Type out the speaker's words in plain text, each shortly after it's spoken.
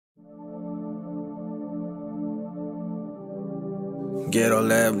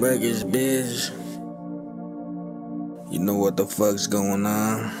GhettoLabRecordz, bitch. You know what the fuck's going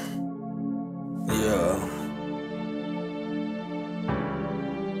on? Yeah.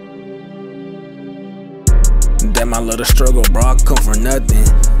 Damn, I love the struggle, bro. I come for nothing.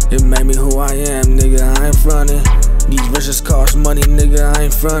 It made me who I am, nigga. I ain't frontin'. These verses cost money, nigga. I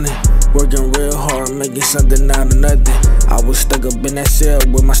ain't frontin'. Working real hard, making something out of nothing. I was stuck up in that cell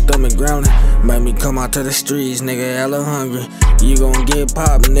with my stomach grounded. Made me come out to the streets, nigga, hella hungry. You gon' get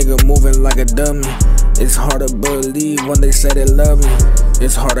popped, nigga, moving like a dummy. It's hard to believe when they say they love me.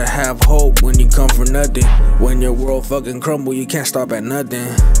 It's hard to have hope when you come for nothing. When your world fucking crumble, you can't stop at nothing.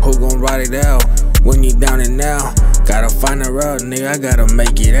 Who gon' ride it out when you down and out? Gotta find her out, nigga, I gotta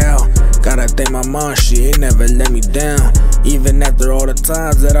make it out. Gotta thank my mom, she ain't never let me down. Even after all the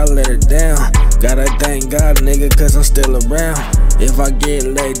times that I let her down. Gotta thank God, nigga, cause I'm still around. If I get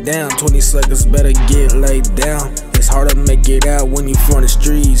laid down, 20 seconds better get laid down. It's hard to make it out when you from the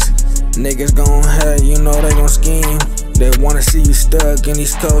streets. Niggas gon' hate, you know they gon' scheme. They wanna see you stuck in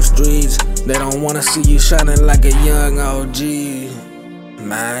these cold streets. They don't wanna see you shining like a young OG,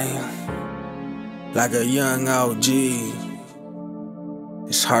 man. Like a young OG.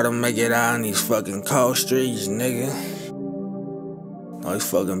 It's hard to make it out in these fucking cold streets, nigga. All these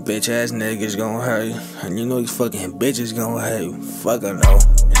fucking bitch ass niggas gon' hurt you. And you know these fucking bitches gon' hate you. Fuck I know.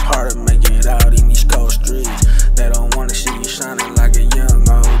 It's hard to make it out in these cold streets. They don't wanna see you shining like a young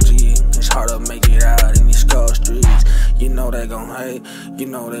OG. It's hard to make it out in these cold streets. You know they gon' hate, you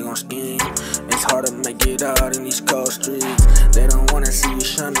know they gon' scheme. It's hard to make it out in these cold streets. They don't wanna see you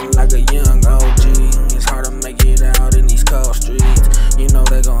shining